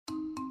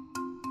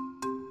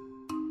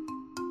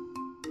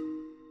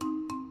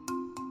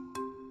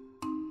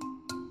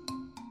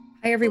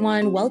Hi,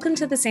 everyone. Welcome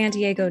to the San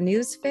Diego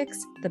News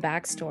Fix, The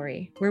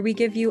Backstory, where we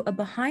give you a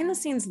behind the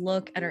scenes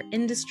look at our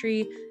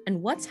industry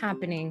and what's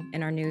happening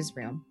in our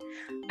newsroom.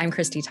 I'm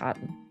Christy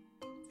Totten.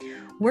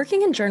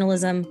 Working in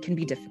journalism can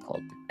be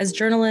difficult. As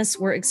journalists,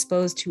 we're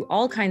exposed to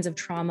all kinds of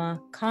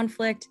trauma,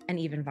 conflict, and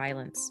even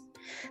violence.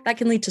 That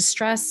can lead to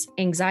stress,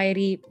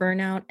 anxiety,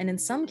 burnout, and in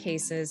some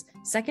cases,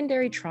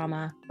 secondary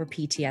trauma or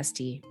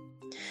PTSD.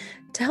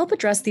 To help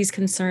address these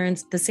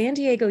concerns, the San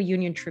Diego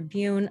Union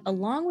Tribune,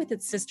 along with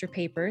its sister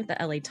paper, the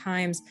LA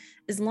Times,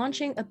 is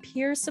launching a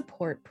peer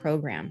support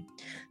program.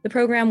 The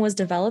program was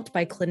developed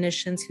by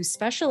clinicians who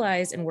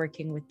specialize in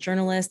working with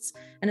journalists,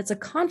 and it's a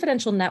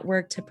confidential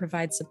network to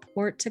provide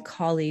support to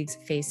colleagues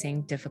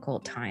facing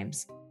difficult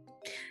times.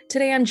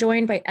 Today, I'm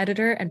joined by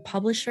editor and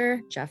publisher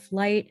Jeff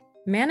Light,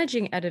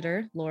 managing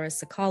editor Laura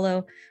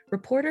Sacalo,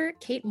 reporter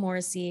Kate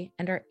Morrissey,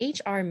 and our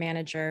HR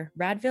manager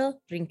Radvil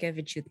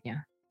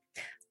Rinke-Vichutnya.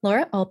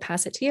 Laura, I'll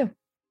pass it to you.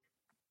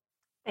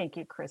 Thank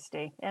you,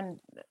 Christy. And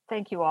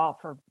thank you all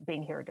for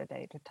being here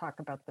today to talk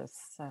about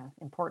this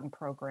important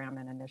program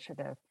and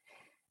initiative.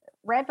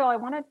 Radvil, I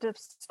wanted to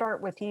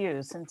start with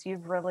you since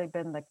you've really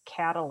been the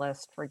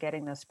catalyst for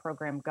getting this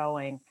program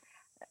going.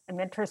 I'm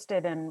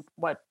interested in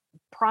what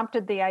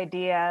prompted the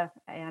idea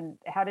and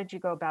how did you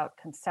go about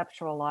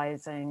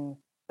conceptualizing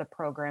the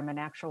program and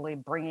actually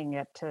bringing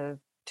it to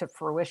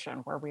fruition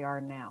where we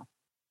are now?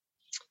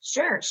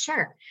 Sure.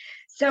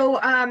 So,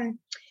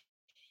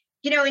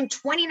 in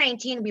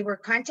 2019, we were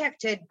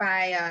contacted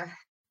by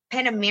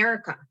PEN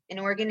America, an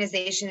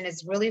organization that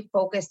is really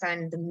focused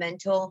on the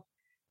mental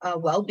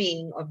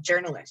well-being of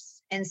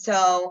journalists. And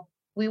so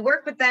we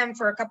worked with them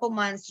for a couple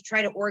months to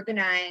try to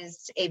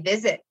organize a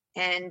visit.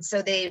 And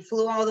so they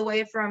flew all the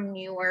way from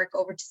New York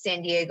over to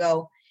San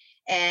Diego,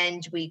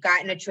 and we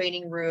got in a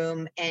training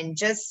room and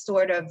just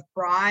sort of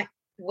brought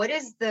what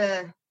is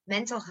the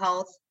mental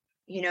health,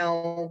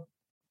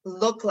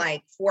 look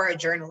like for a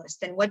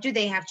journalist, and what do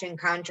they have to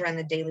encounter on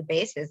the daily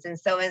basis. And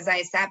so as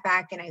I sat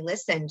back and I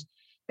listened,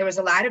 there was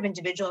a lot of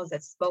individuals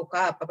that spoke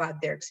up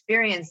about their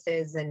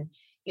experiences and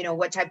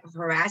what type of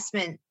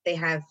harassment they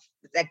have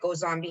that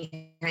goes on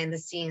behind the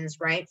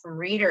scenes, right, from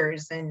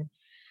readers. And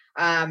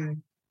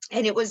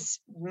it was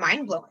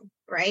mind-blowing,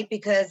 right,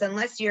 because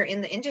unless you're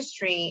in the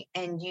industry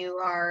and you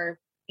are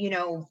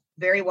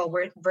very well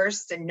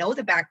versed and know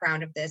the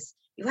background of this,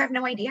 you have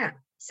no idea.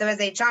 So as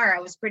HR, I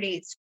was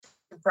pretty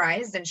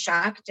surprised and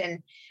shocked.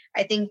 And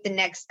I think the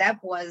next step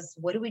was,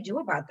 what do we do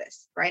about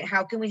this, right?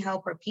 How can we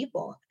help our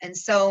people? And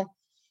so,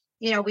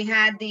 we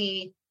had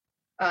the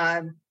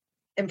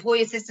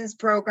employee assistance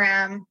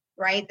program,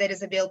 right, that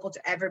is available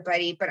to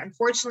everybody. But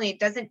unfortunately, it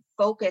doesn't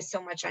focus so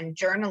much on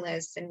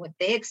journalists and what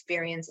they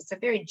experience. It's a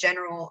very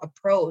general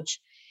approach.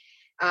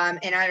 And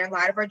a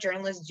lot of our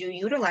journalists do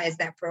utilize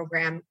that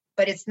program,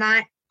 but it's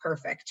not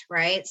perfect,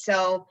 right?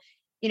 So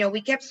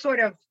we kept sort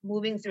of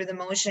moving through the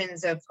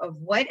motions of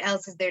what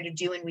else is there to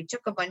do. And we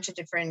took a bunch of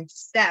different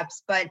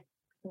steps. But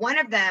one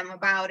of them,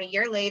 about a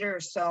year later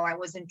or so, I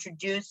was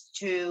introduced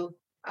to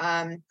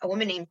a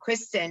woman named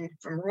Kristen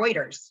from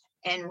Reuters.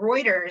 And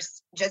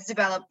Reuters just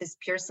developed this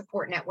peer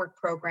support network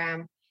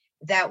program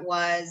that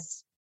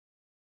was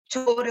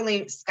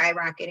totally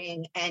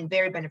skyrocketing and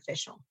very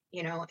beneficial,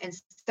 And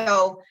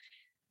so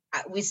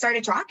we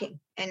started talking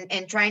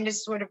and trying to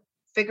sort of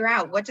figure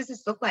out, what does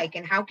this look like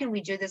and how can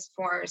we do this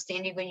for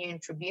San Diego Union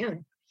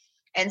Tribune?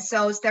 And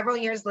so several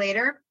years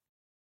later,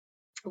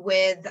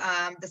 with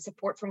the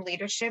support from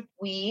leadership,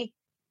 we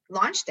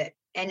launched it.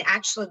 And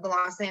actually the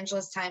Los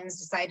Angeles Times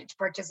decided to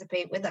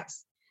participate with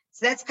us.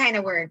 So that's kind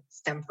of where it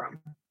stemmed from.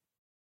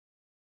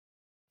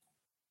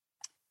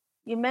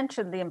 You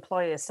mentioned the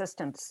employee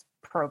assistance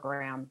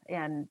program,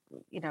 and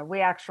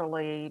we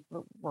actually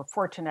were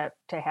fortunate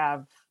to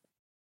have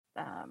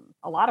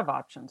a lot of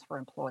options for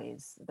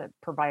employees that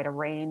provide a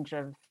range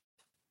of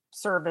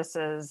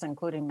services,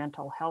 including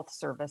mental health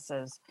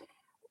services.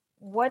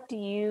 What do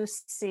you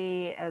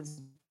see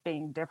as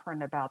being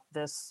different about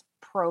this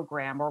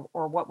program,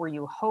 or what were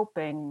you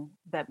hoping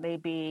that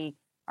maybe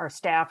our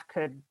staff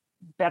could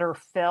better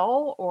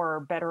fill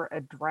or better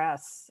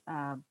address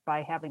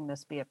by having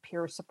this be a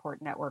peer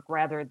support network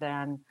rather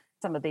than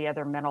some of the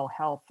other mental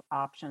health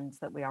options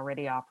that we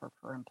already offer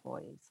for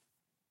employees?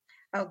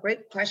 Oh,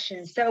 great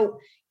question. So,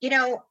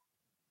 there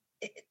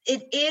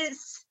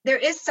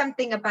is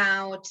something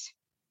about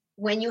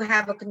when you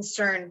have a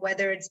concern,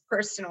 whether it's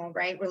personal,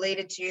 right,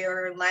 related to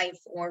your life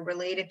or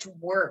related to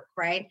work,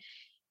 right?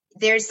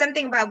 There's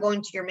something about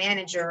going to your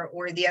manager,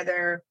 or the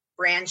other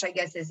branch, I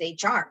guess, is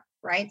HR,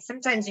 right?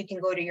 Sometimes you can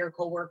go to your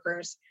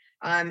coworkers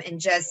and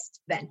just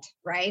vent,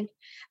 right?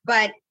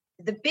 But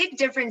the big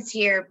difference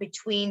here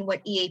between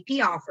what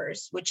EAP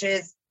offers, which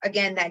is,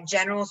 again, that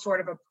general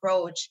sort of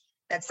approach,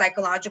 that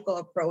psychological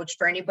approach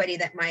for anybody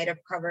that might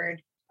have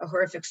covered a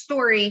horrific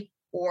story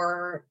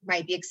or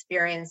might be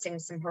experiencing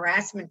some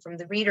harassment from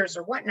the readers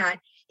or whatnot,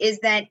 is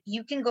that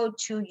you can go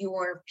to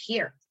your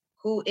peer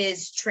who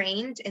is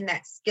trained in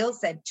that skill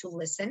set to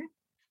listen,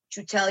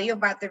 to tell you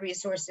about the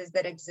resources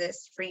that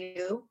exist for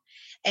you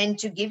and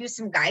to give you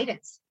some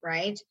guidance,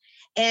 right?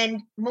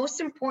 And most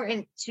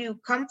important, to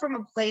come from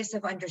a place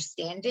of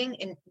understanding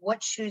in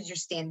what shoes you're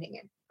standing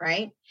in,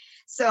 right?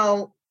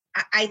 So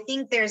I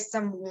think there's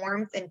some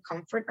warmth and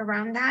comfort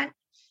around that.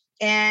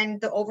 And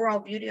the overall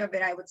beauty of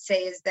it, I would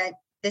say, is that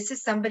this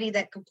is somebody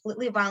that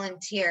completely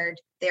volunteered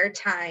their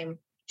time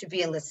to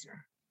be a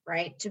listener,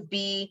 right? To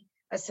be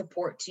a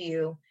support to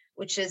you,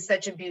 which is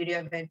such a beauty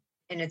of it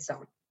in its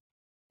own.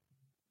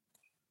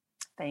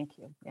 Thank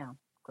you. Yeah,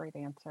 great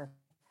answer.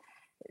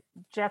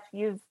 Jeff,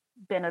 you've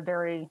been a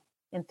very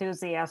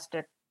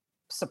enthusiastic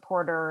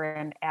supporter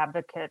and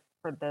advocate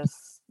for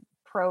this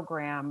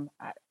program.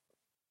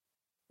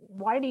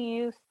 Why do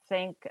you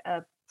think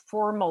a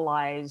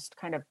formalized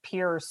kind of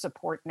peer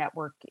support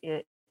network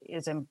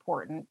is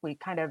important? We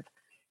kind of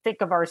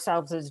think of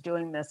ourselves as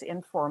doing this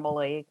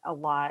informally a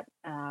lot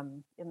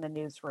in the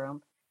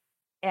newsroom.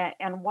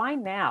 And why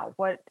now?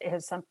 What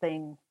has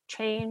something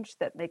changed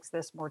that makes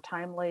this more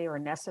timely or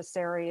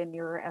necessary in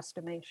your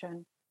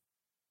estimation?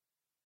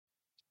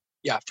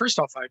 Yeah, first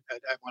off, I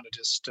want to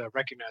just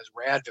recognize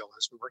Radville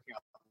has been working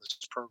on this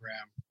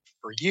program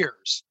for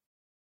years,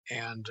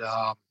 and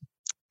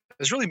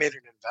has really made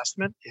an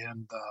investment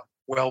in the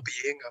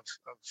well-being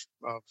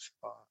of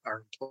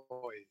our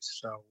employees.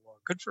 So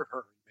good for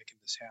her making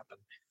this happen.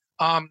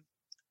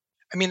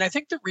 I mean, I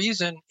think the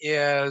reason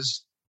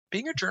is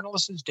being a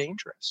journalist is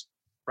dangerous,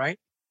 right?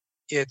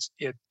 It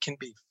can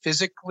be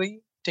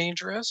physically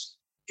dangerous.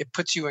 It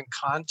puts you in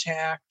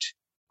contact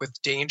with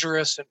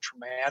dangerous and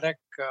traumatic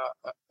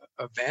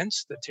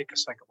events that take a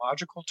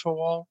psychological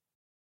toll.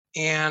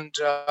 And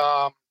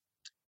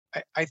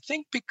I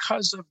think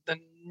because of the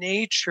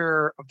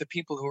nature of the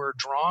people who are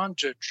drawn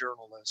to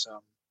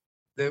journalism,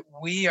 that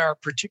we are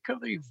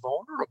particularly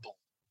vulnerable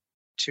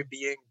to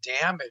being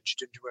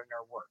damaged in doing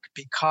our work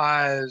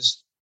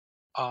because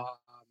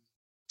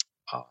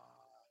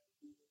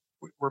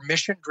we're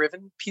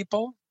mission-driven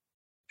people.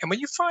 And when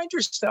you find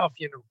yourself,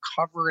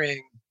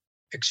 covering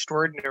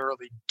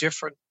extraordinarily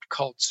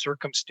difficult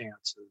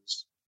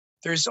circumstances,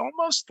 there's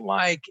almost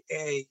like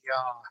a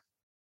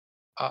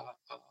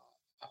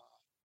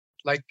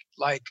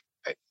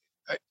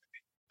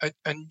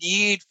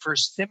need for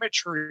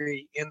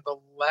symmetry in the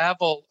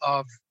level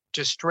of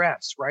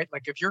distress, right?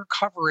 Like if you're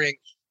covering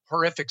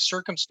horrific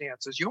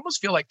circumstances, you almost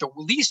feel like the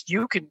least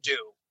you can do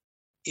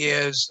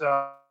is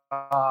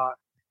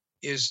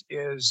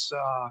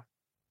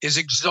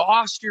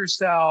exhaust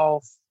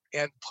yourself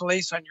and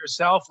place on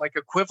yourself like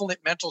equivalent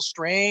mental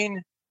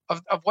strain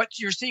of what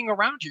you're seeing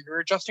around you. You're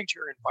adjusting to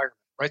your environment,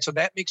 right? So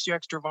that makes you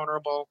extra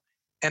vulnerable.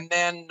 And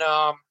then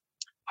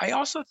I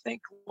also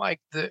think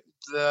like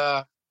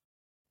the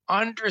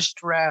under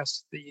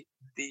stress, the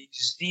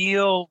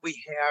zeal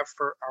we have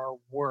for our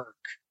work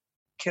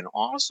can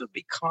also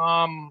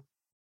become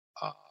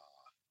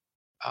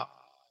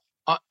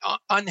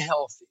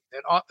unhealthy.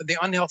 And the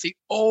unhealthy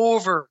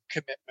over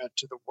commitment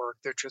to the work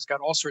that has got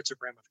all sorts of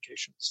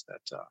ramifications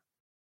that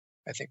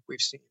I think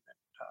we've seen and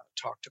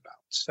talked about.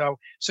 So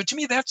to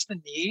me, that's the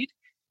need.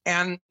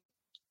 And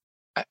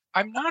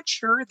I'm not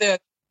sure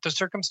that the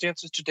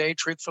circumstances today,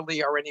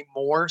 truthfully, are any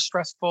more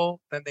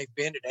stressful than they've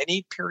been at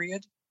any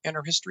period in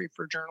our history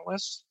for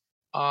journalists.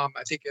 I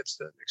think it's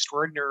an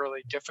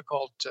extraordinarily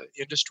difficult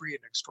industry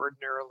and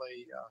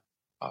extraordinarily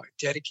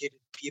dedicated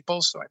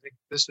people. So I think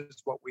this is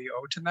what we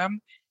owe to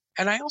them.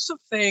 And I also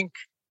think,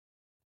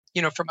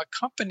 from a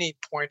company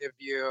point of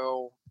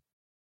view,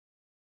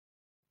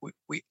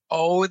 we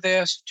owe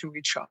this to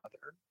each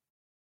other.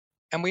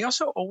 And we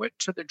also owe it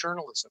to the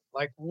journalism.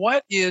 Like,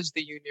 what is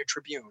the Union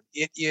Tribune?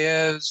 It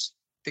is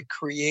the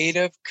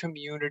creative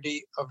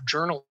community of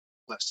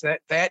journalists.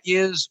 That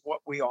is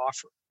what we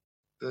offer.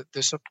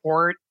 The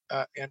support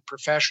and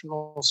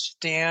professional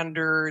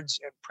standards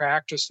and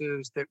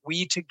practices that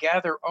we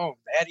together own.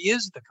 That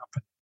is the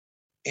company.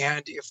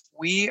 And if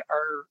we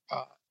are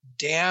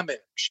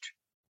damaged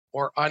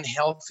or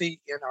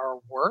unhealthy in our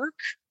work,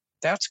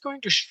 that's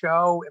going to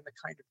show in the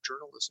kind of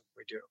journalism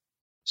we do.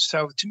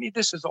 So to me,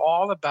 this is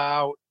all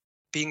about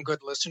being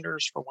good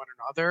listeners for one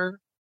another,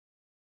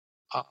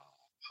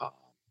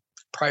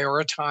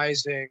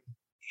 prioritizing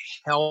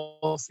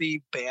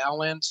healthy,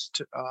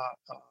 balanced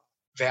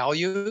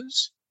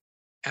values.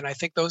 And I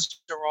think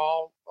those are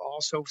all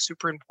also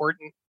super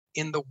important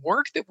in the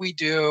work that we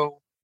do,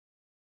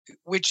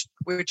 which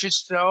is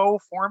so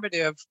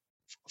formative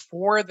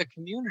for the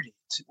community.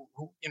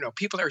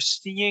 People are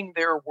seeing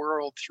their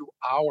world through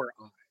our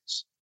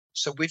eyes.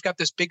 So we've got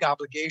this big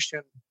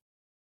obligation,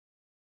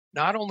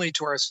 not only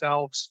to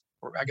ourselves,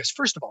 or I guess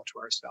first of all to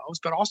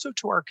ourselves, but also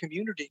to our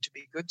community to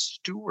be good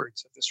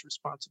stewards of this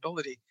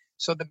responsibility.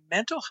 So the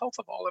mental health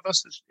of all of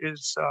us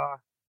is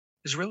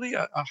really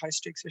a high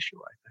stakes issue,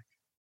 I think.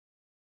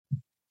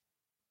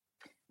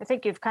 I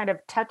think you've kind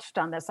of touched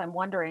on this. I'm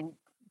wondering,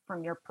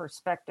 from your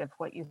perspective,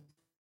 what you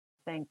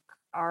think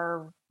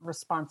our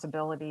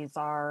responsibilities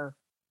are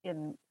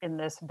in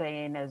this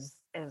vein as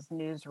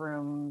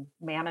newsroom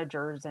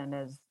managers and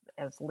as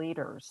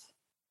leaders.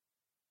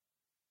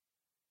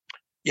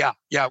 Yeah.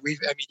 I mean,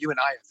 you and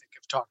I think,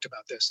 have talked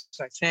about this.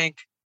 I think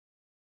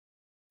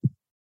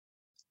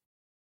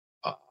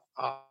uh,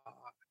 uh,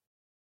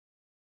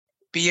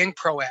 being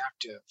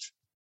proactive,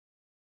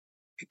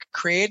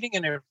 creating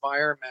an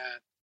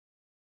environment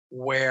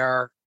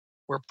where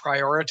we're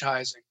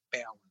prioritizing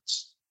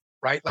balance,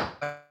 right?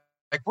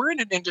 Like we're in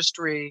an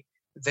industry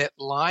that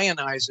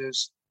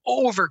lionizes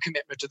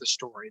overcommitment to the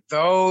story.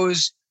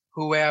 Those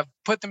who have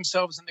put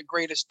themselves in the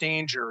greatest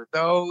danger,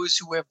 those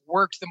who have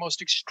worked the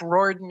most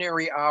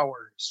extraordinary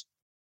hours.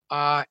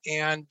 I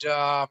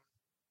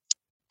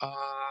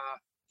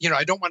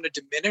don't want to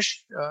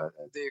diminish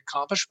the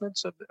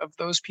accomplishments of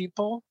those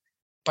people,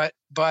 but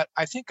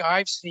I think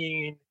I've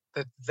seen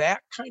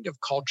that kind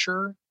of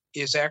culture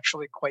is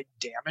actually quite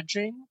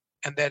damaging,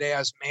 and that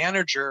as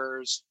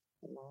managers,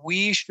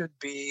 we should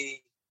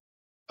be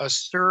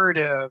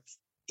assertive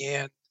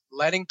in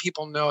letting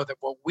people know that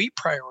what we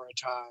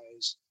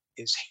prioritize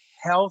is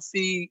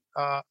healthy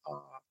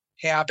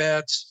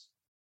habits,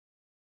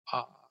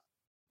 uh,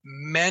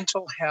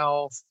 mental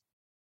health,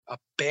 a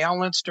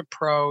balanced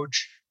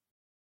approach,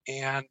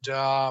 and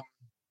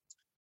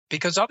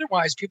because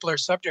otherwise people are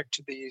subject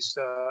to these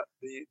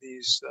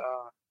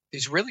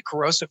really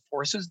corrosive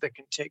forces that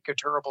can take a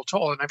terrible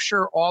toll. And I'm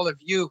sure all of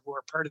you who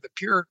are part of the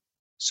peer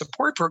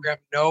support program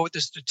know the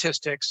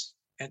statistics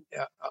and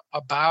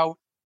about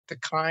the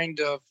kind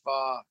of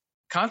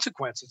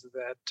consequences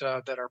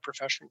that our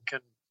profession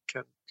can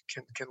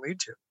lead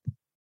to.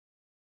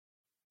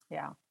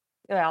 Yeah.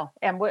 Well,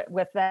 and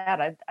with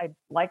that, I'd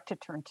like to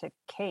turn to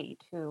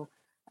Kate, who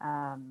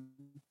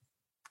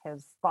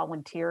has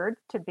volunteered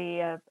to be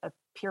a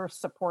peer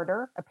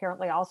supporter,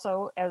 apparently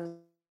also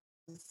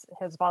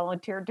has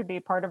volunteered to be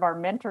part of our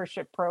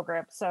mentorship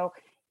program. So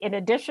in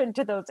addition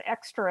to those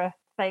extra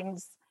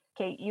things,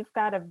 Kate, you've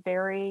got a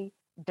very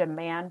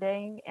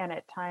demanding and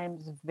at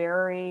times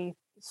very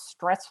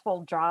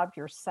stressful job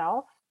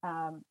yourself.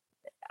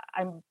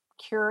 I'm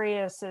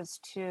curious as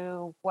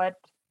to what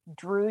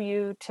drew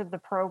you to the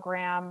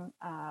program,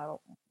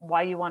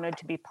 why you wanted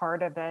to be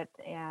part of it,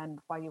 and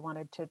why you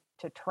wanted to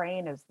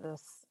train as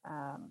this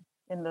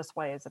in this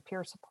way as a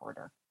peer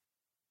supporter.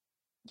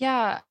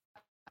 Yeah,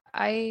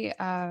 I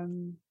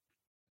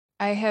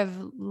have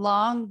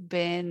long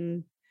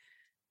been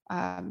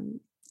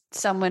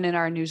someone in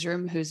our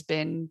newsroom who's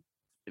been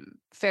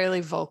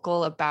fairly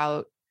vocal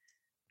about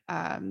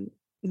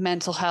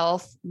mental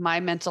health, my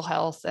mental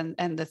health,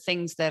 and the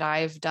things that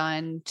I've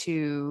done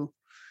to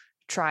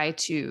try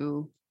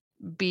to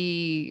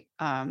be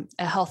a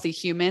healthy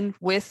human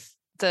with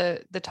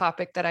the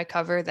topic that I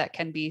cover that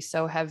can be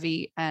so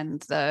heavy,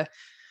 and the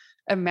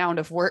amount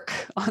of work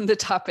on the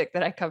topic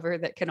that I cover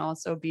that can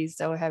also be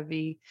so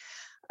heavy.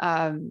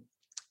 And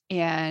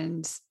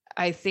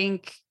I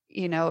think,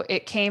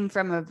 it came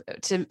from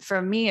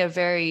for me, a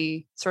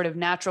very sort of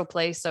natural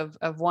place of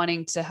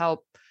wanting to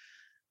help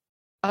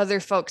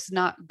other folks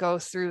not go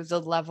through the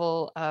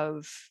level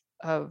of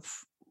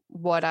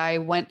what I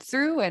went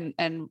through,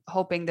 and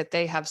hoping that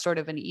they have sort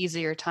of an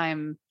easier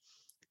time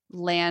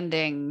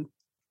landing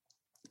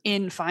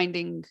in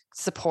finding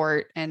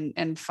support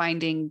and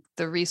finding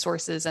the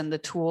resources and the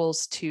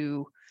tools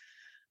to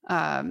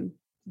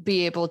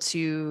be able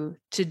to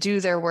do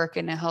their work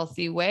in a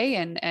healthy way,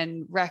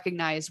 and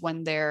recognize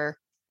when they're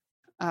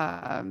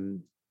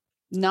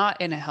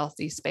not in a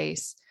healthy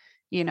space.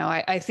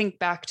 I think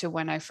back to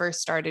when I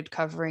first started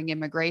covering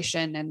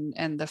immigration,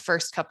 and the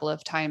first couple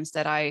of times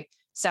that I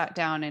sat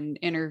down and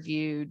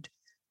interviewed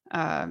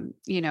a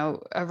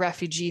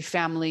refugee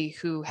family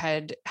who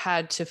had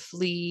to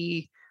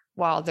flee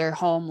while their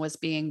home was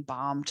being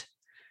bombed.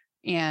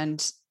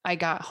 And I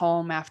got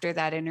home after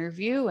that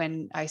interview,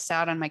 and I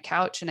sat on my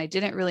couch, and I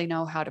didn't really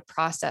know how to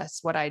process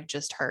what I'd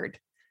just heard.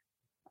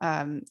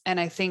 And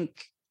I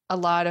think a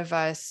lot of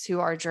us who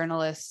are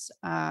journalists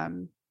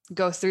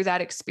go through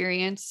that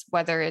experience,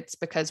 whether it's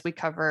because we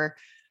cover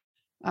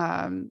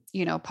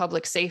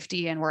public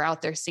safety and we're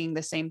out there seeing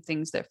the same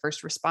things that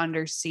first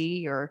responders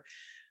see, or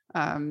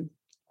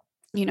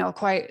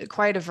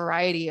quite a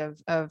variety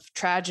of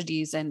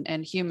tragedies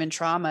and human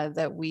trauma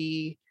that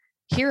we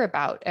hear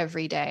about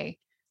every day.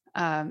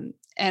 And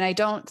I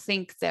don't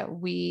think that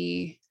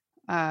we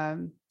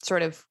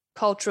sort of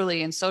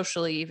culturally and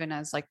socially, even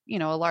as a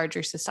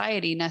larger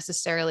society,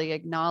 necessarily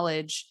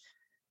acknowledge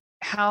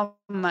how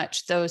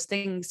much those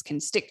things can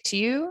stick to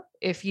you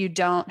if you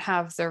don't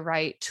have the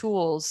right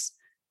tools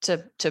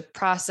to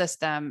process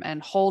them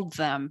and hold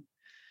them.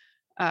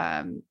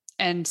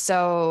 And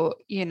so,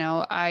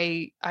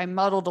 I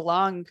muddled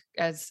along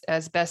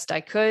as best I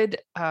could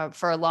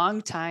for a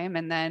long time,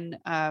 and then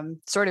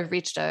sort of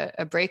reached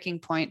a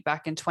breaking point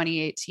back in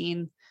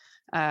 2018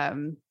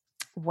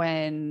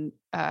 when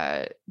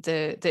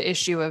the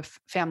issue of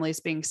families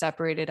being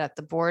separated at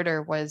the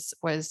border was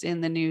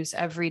in the news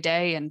every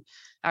day, and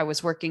I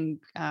was working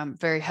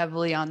very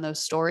heavily on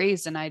those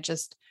stories. And I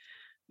just,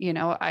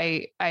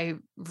 I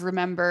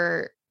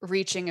remember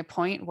reaching a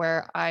point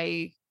where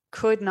I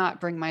could not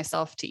bring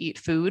myself to eat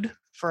food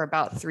for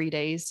about 3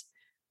 days.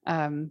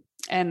 And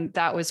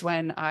that was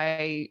when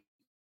I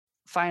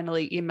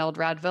finally emailed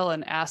Radville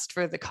and asked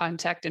for the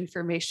contact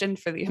information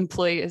for the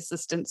employee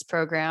assistance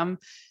program,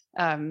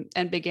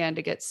 and began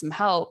to get some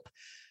help.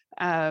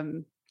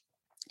 And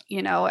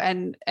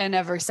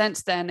ever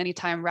since then,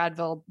 anytime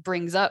Radville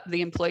brings up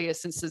the employee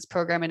assistance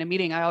program in a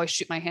meeting, I always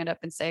shoot my hand up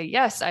and say,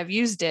 yes, I've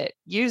used it,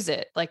 use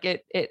it. Like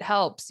it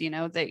helps,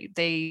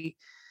 they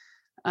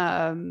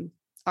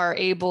are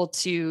able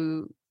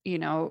to,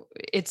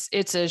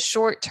 it's a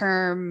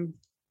short-term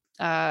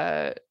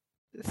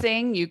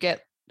thing. You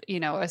get,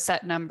 a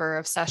set number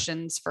of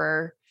sessions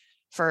for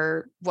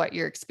what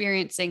you're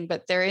experiencing,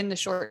 but they're in the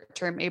short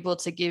term able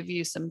to give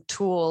you some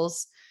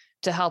tools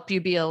to help you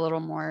be a little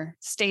more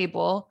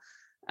stable.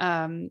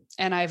 And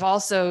I've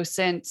also,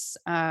 since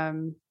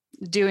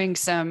doing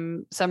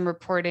some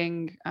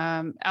reporting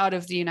out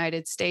of the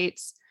United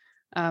States,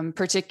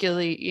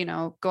 particularly,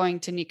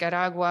 going to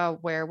Nicaragua,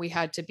 where we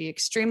had to be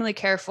extremely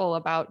careful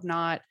about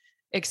not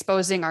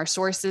exposing our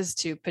sources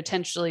to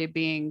potentially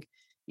being,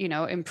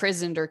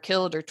 imprisoned or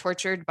killed or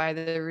tortured by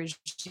the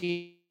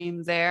regime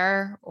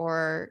there,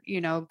 or,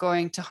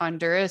 going to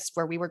Honduras,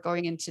 where we were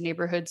going into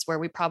neighborhoods where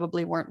we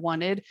probably weren't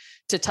wanted,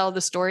 to tell the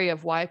story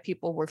of why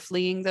people were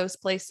fleeing those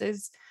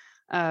places.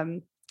 I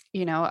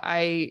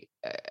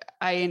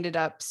ended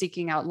up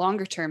seeking out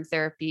longer term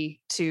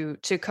therapy to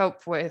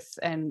cope with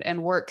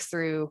and work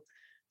through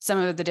some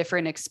of the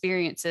different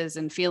experiences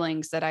and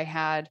feelings that I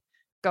had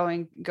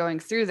going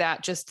through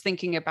that, just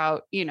thinking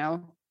about,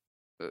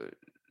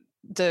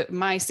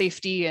 my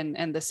safety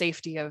and the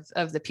safety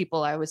of the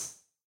people I was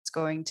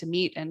going to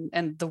meet,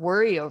 and the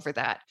worry over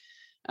that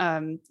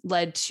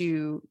led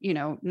to,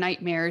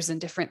 nightmares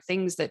and different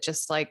things that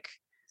just like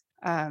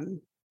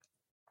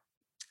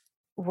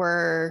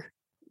were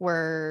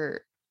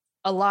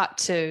a lot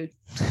to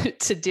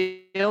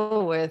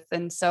deal with.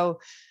 And so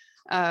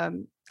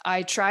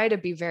I try to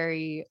be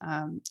very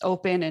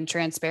open and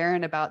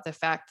transparent about the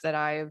fact that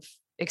I've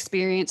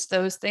experienced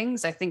those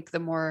things. I think the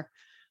more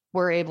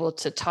we're able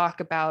to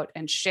talk about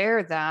and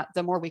share that,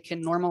 the more we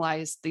can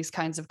normalize these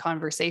kinds of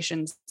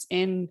conversations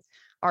in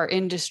our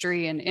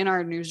industry and in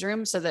our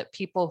newsroom, so that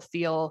people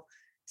feel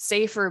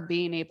safer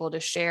being able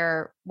to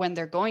share when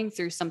they're going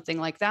through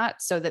something like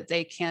that, so that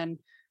they can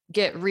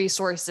get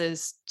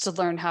resources to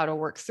learn how to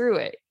work through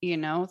it.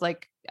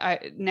 Like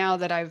now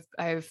that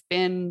I've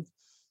been,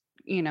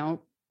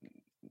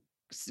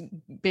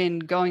 been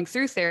going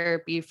through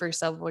therapy for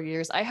several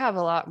years, I have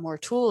a lot more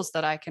tools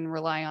that I can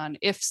rely on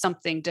if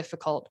something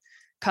difficult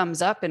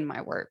comes up in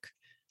my work.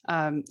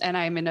 And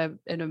I'm in a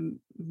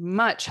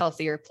much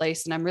healthier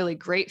place, and I'm really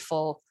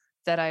grateful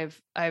that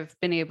I've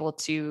been able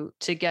to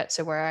get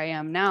to where I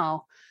am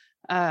now.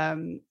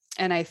 And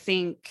I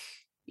think,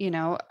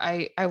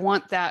 I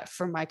want that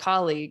for my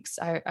colleagues.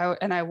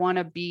 I want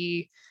to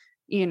be,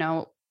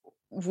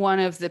 one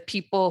of the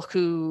people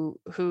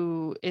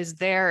who is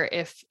there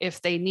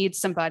if they need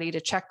somebody to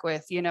check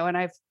with, and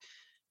I've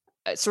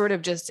sort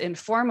of just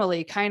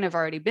informally kind of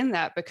already been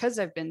that, because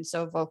I've been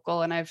so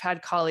vocal. And I've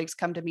had colleagues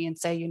come to me and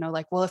say,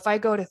 like, well, if I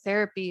go to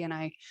therapy and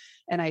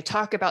I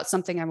talk about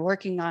something I'm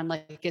working on,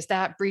 like, is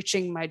that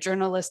breaching my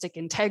journalistic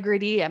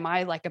integrity? Am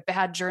I like a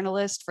bad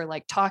journalist for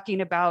like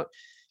talking about,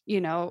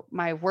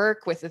 my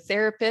work with a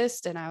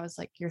therapist? And I was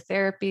like, your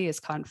therapy is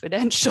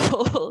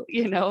confidential,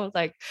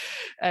 like,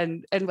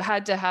 and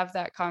had to have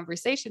that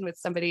conversation with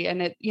somebody.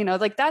 And it,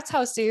 like, that's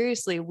how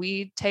seriously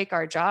we take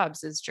our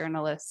jobs as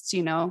journalists,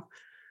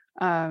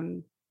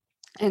 and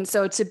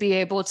so to be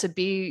able to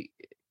be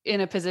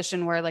in a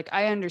position where, like,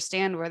 I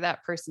understand where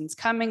that person's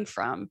coming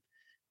from,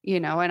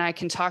 and I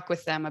can talk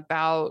with them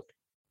about,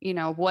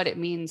 what it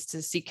means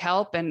to seek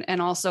help. And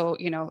also,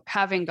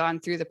 having gone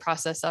through the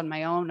process on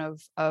my own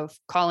of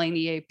calling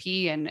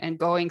EAP and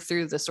going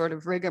through the sort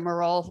of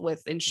rigmarole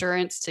with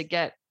insurance to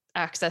get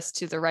access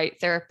to the right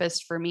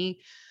therapist for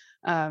me,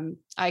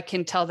 I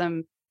can tell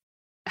them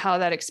how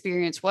that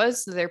experience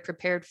was, so they're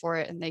prepared for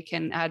it and they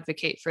can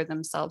advocate for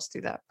themselves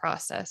through that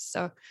process.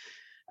 So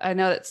I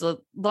know that's a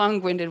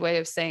long-winded way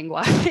of saying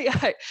why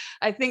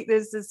I think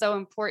this is so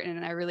important,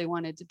 and I really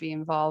wanted to be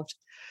involved.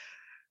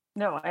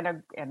 No,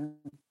 and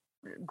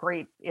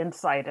great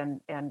insight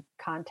and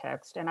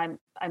context. And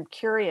I'm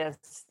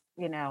curious,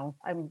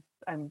 I'm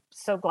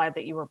so glad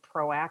that you were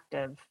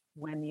proactive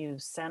when you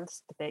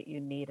sensed that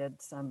you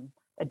needed some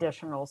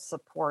additional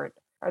support.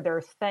 Are there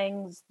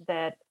things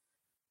that,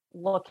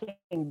 looking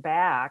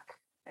back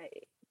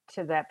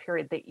to that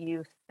period, that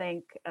you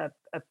think a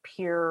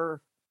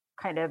peer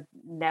kind of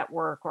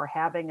network or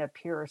having a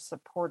peer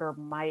supporter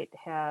might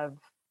have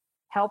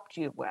helped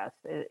you with?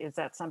 Is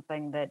that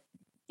something that,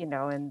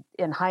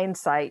 in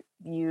hindsight,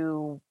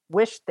 you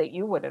wish that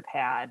you would have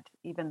had,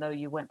 even though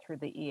you went through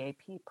the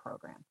EAP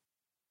program?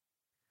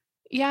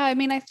 Yeah, I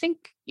mean, I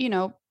think,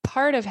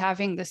 part of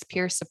having this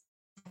peer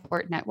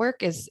support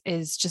network is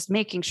just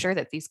making sure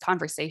that these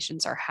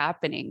conversations are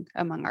happening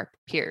among our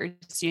peers,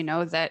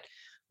 that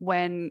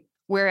when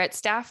we're at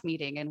staff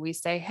meeting and we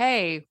say,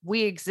 hey,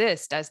 we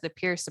exist as the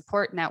peer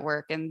support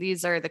network, and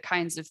these are the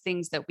kinds of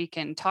things that we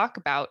can talk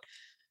about,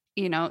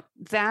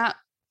 that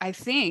I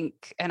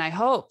think, and I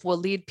hope, will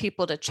lead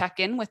people to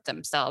check in with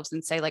themselves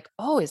and say like,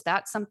 oh, is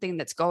that something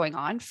that's going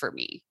on for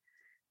me?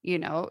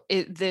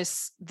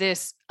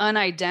 This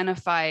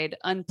unidentified,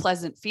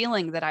 unpleasant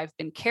feeling that I've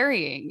been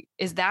carrying,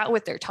 is that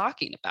what they're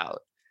talking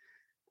about?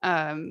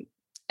 And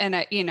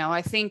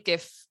I think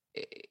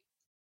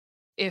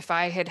if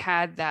I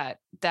had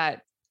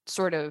that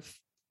sort of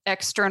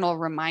external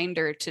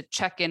reminder to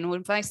check in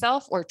with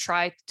myself, or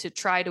try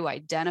to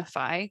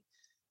identify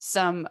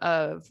some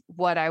of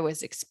what I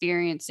was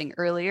experiencing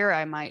earlier,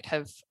 I might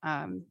have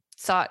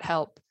sought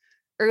help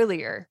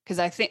earlier. Because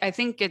I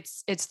think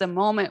it's the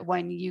moment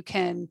when you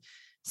can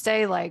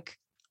say like,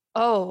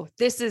 oh,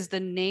 this is the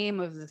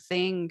name of the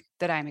thing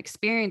that I'm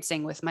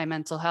experiencing with my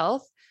mental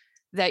health,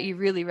 that you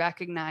really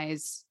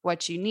recognize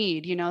what you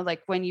need.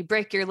 Like when you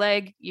break your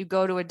leg, you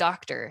go to a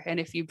doctor. And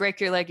if you break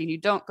your leg and you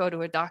don't go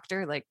to a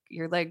doctor, like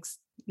your leg's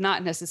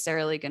not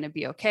necessarily going to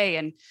be okay.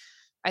 And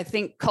I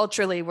think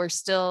culturally, we're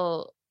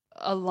still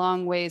a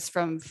long ways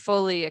from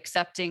fully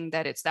accepting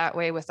that it's that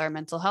way with our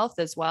mental health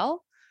as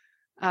well.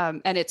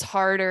 And it's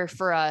harder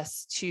for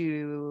us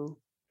to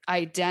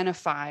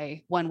identify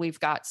when we've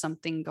got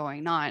something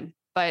going on.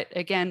 But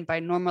again, by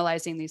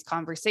normalizing these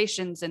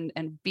conversations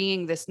and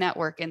being this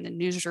network in the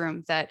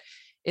newsroom that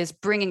is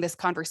bringing this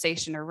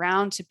conversation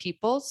around to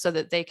people so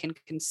that they can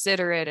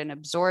consider it and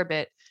absorb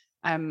it,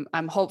 I'm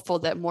hopeful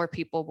that more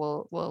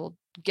people will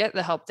get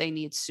the help they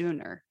need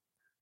sooner.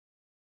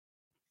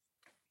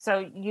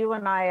 So you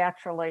and I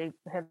actually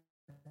have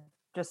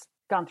just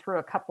gone through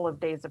a couple of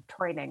days of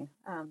training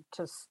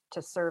to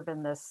serve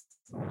in this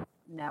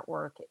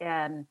network,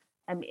 and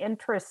I'm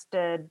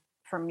interested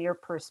from your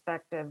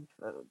perspective.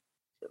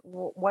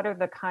 What are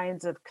the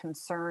kinds of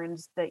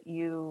concerns that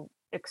you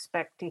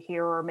expect to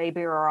hear, or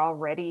maybe are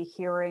already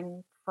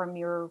hearing from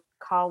your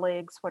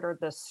colleagues? What are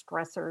the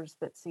stressors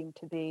that seem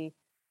to be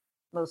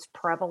most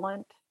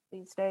prevalent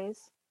these days?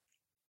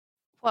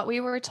 What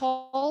we were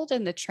told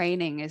in the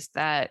training is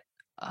that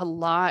a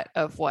lot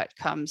of what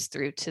comes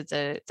through to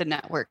the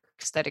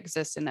networks that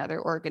exist in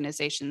other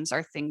organizations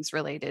are things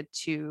related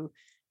to,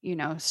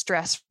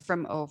 stress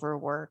from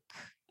overwork,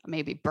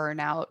 maybe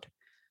burnout,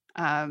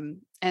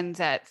 and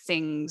that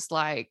things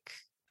like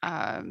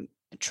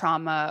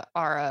trauma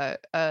are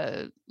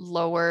a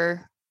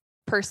lower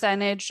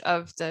percentage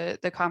of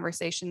the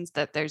conversations,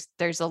 that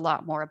there's a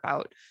lot more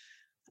about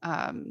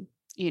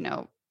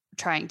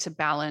trying to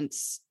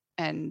balance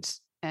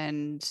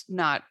and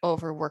not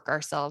overwork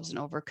ourselves and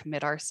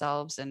overcommit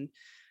ourselves. And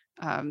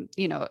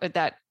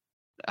that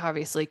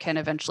obviously can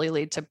eventually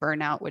lead to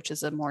burnout, which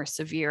is a more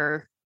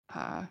severe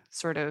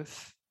sort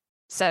of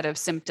set of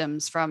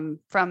symptoms from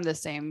the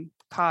same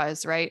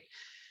cause, right?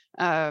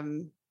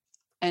 And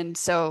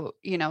so,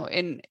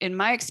 in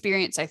my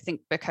experience, I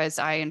think because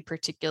I in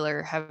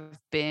particular have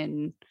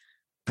been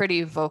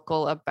pretty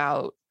vocal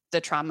about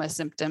the trauma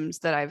symptoms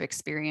that I've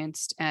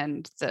experienced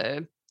and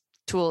the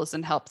tools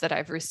and help that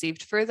I've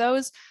received for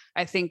those,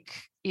 I think,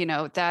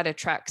 that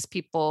attracts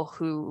people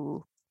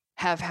who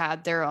have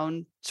had their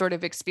own sort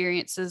of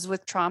experiences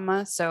with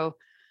trauma. So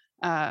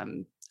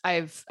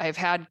I've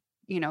had,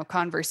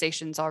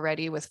 conversations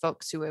already with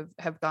folks who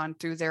have gone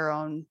through their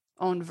own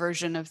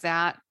version of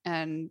that,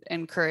 and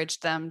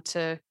encouraged them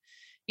to,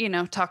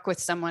 talk with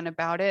someone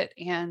about it.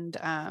 And,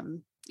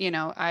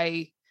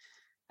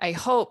 I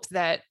hope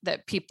that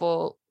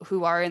people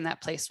who are in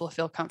that place will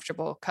feel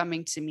comfortable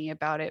coming to me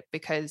about it,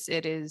 because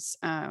it is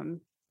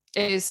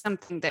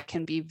something that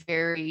can be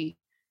very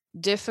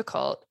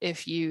difficult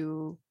if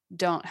you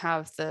don't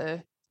have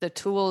the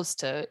tools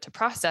to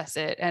process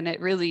it. And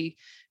it really,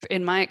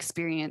 in my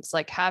experience,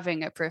 like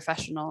having a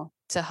professional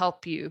to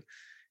help you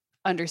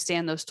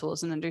understand those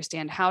tools and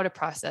understand how to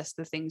process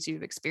the things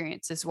you've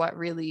experienced is what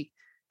really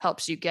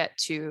helps you get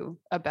to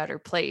a better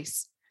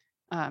place.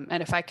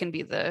 And if I can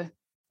be the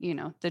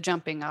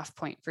jumping off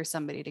point for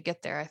somebody to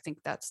get there, I think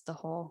that's the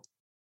whole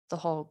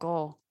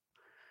goal.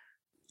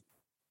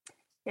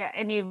 Yeah,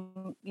 and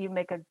you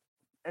make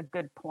a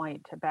good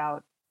point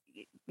about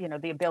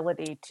the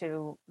ability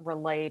to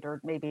relate, or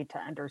maybe to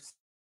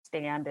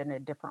understand in a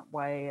different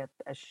way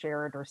a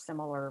shared or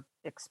similar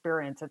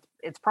experience.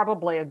 It's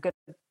probably a good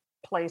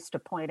place to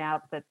point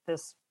out that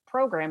this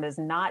program is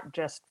not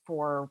just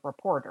for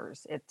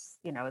reporters. It's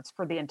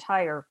for the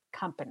entire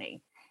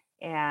company,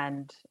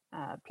 and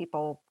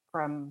people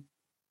from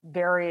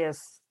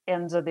various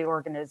ends of the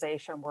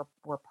organization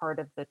were part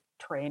of the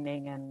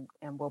training,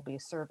 and will be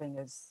serving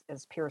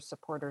as peer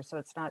supporters. So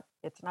it's not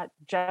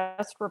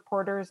just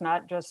reporters,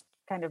 not just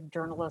kind of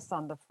journalists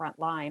on the front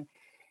line.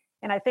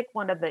 And I think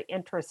one of the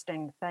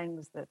interesting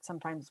things that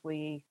sometimes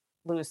we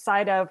lose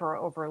sight of or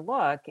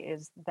overlook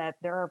is that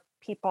there are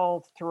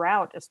people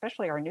throughout,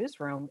 especially our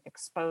newsroom,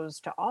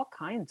 exposed to all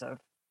kinds of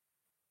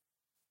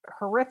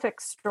horrific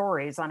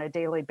stories on a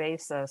daily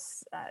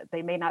basis.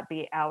 They may not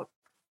be out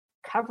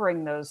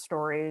covering those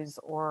stories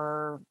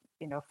or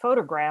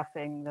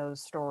photographing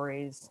those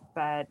stories,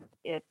 but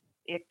it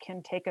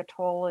can take a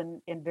toll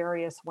in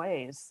various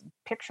ways: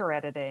 picture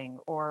editing,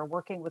 or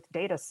working with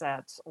data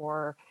sets,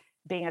 or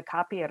being a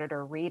copy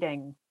editor,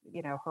 reading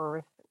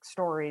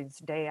stories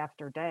day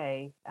after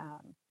day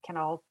can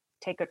all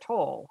take a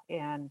toll.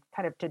 And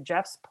kind of to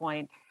Jeff's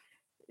point,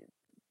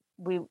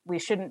 we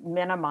shouldn't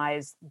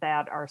minimize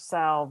that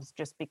ourselves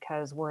just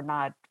because we're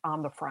not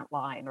on the front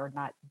line or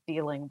not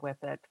dealing with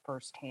it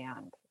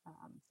firsthand.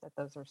 That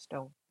those are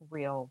still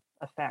real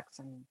effects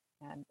and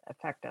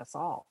affect us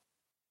all.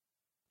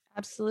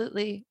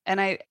 Absolutely. And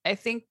I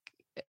think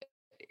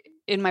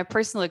in my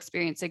personal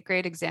experience, a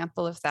great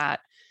example of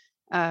that,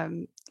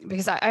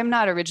 because I'm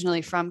not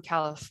originally from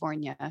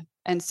California.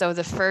 And so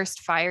the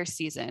first fire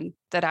season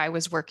that I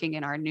was working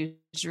in our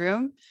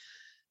newsroom,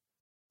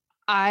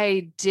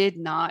 I did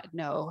not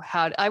know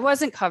I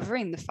wasn't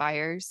covering the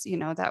fires,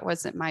 that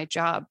wasn't my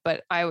job,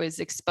 but I was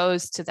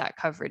exposed to that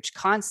coverage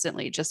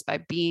constantly just by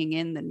being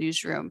in the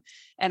newsroom.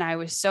 And I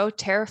was so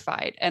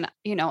terrified. And,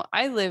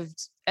 I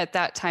lived at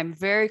that time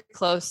very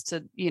close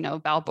to,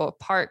 Balboa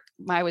Park.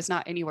 I was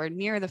not anywhere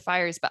near the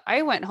fires, but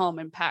I went home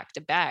and packed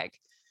a bag.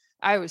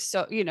 I was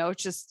so,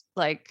 just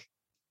like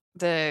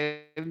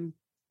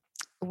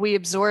we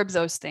absorb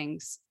those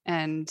things.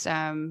 And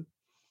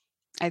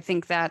I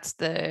think that's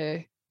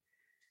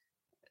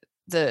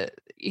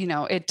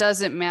it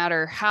doesn't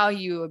matter how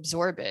you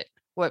absorb it.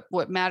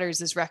 What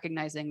matters is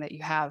recognizing that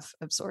you have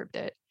absorbed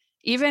it.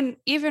 Even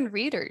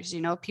readers,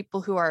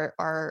 people who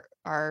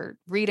are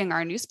reading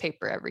our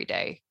newspaper every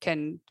day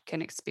can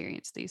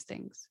experience these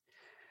things.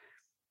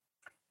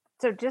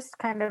 So just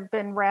kind of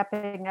been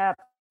wrapping up.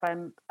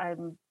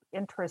 I'm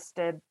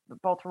interested,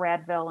 both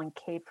Radville and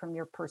Kate, from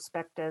your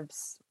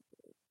perspectives,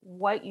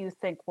 what you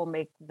think will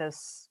make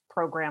this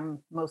program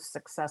most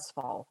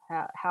successful.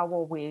 How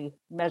will we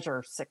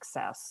measure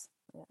success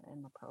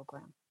in the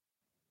program?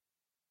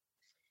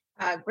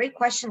 Great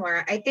question,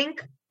 Laura. I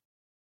think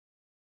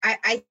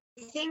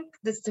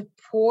the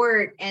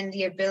support and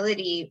the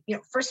ability,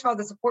 first of all,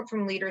 the support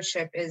from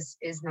leadership is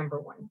number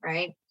one,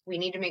 right? We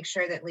need to make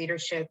sure that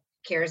leadership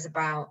cares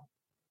about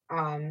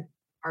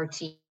our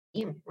team,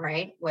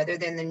 right? Whether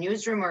they're in the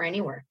newsroom or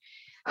anywhere.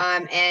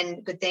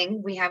 And good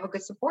thing we have a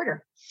good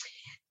supporter.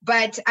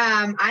 But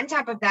on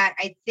top of that,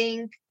 I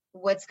think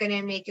what's going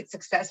to make it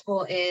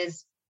successful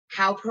is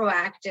how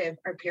proactive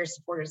our peer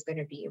support is going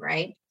to be,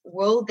 right?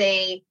 Will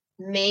they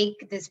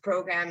make this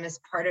program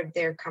as part of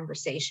their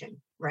conversation,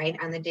 right,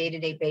 on the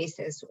day-to-day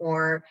basis,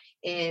 or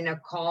in a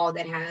call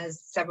that has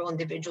several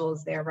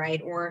individuals there,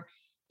 right? Or,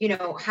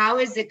 how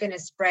is it going to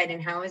spread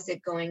and how is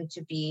it going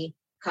to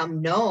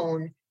become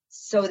known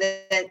so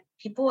that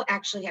people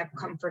actually have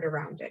comfort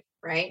around it,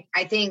 right?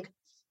 I think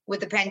with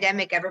the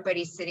pandemic,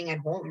 everybody's sitting at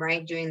home,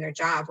 right, doing their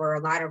job, or a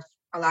lot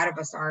of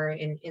us are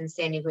in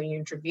San Diego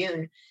Union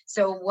Tribune.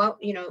 So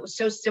it was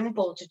so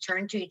simple to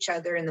turn to each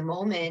other in the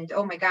moment.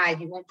 Oh my God,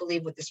 you won't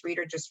believe what this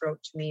reader just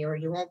wrote to me, or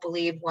you won't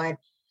believe what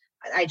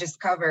I just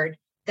covered.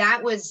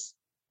 There was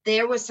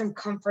some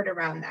comfort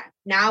around that.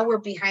 Now we're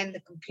behind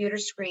the computer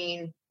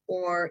screen,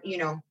 or,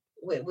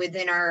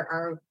 within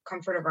our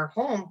comfort of our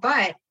home,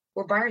 but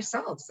we're by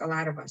ourselves, a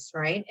lot of us,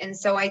 right? And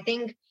so I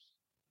think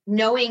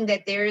knowing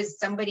that there is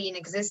somebody in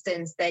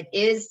existence that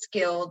is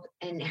skilled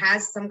and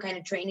has some kind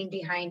of training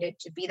behind it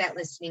to be that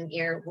listening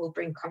ear will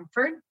bring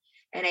comfort.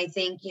 And I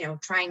think,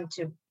 trying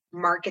to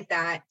market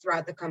that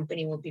throughout the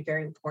company will be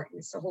very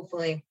important. So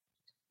hopefully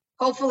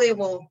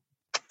we'll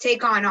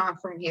take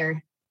off from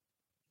here.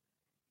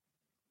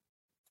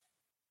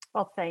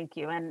 Well, thank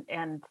you.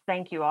 And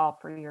thank you all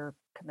for your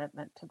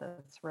commitment to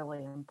this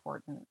really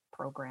important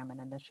program and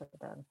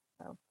initiative.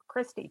 So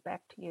Christy,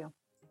 back to you.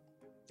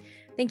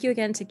 Thank you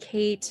again to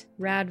Kate,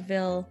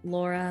 Radville,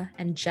 Laura,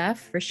 and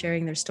Jeff for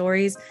sharing their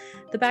stories.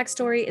 The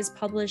Backstory is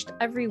published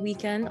every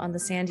weekend on the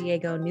San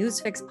Diego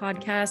Newsfix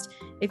podcast.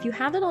 If you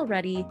haven't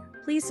already,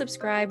 please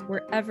subscribe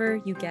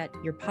wherever you get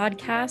your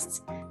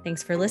podcasts.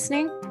 Thanks for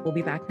listening. We'll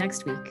be back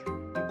next week.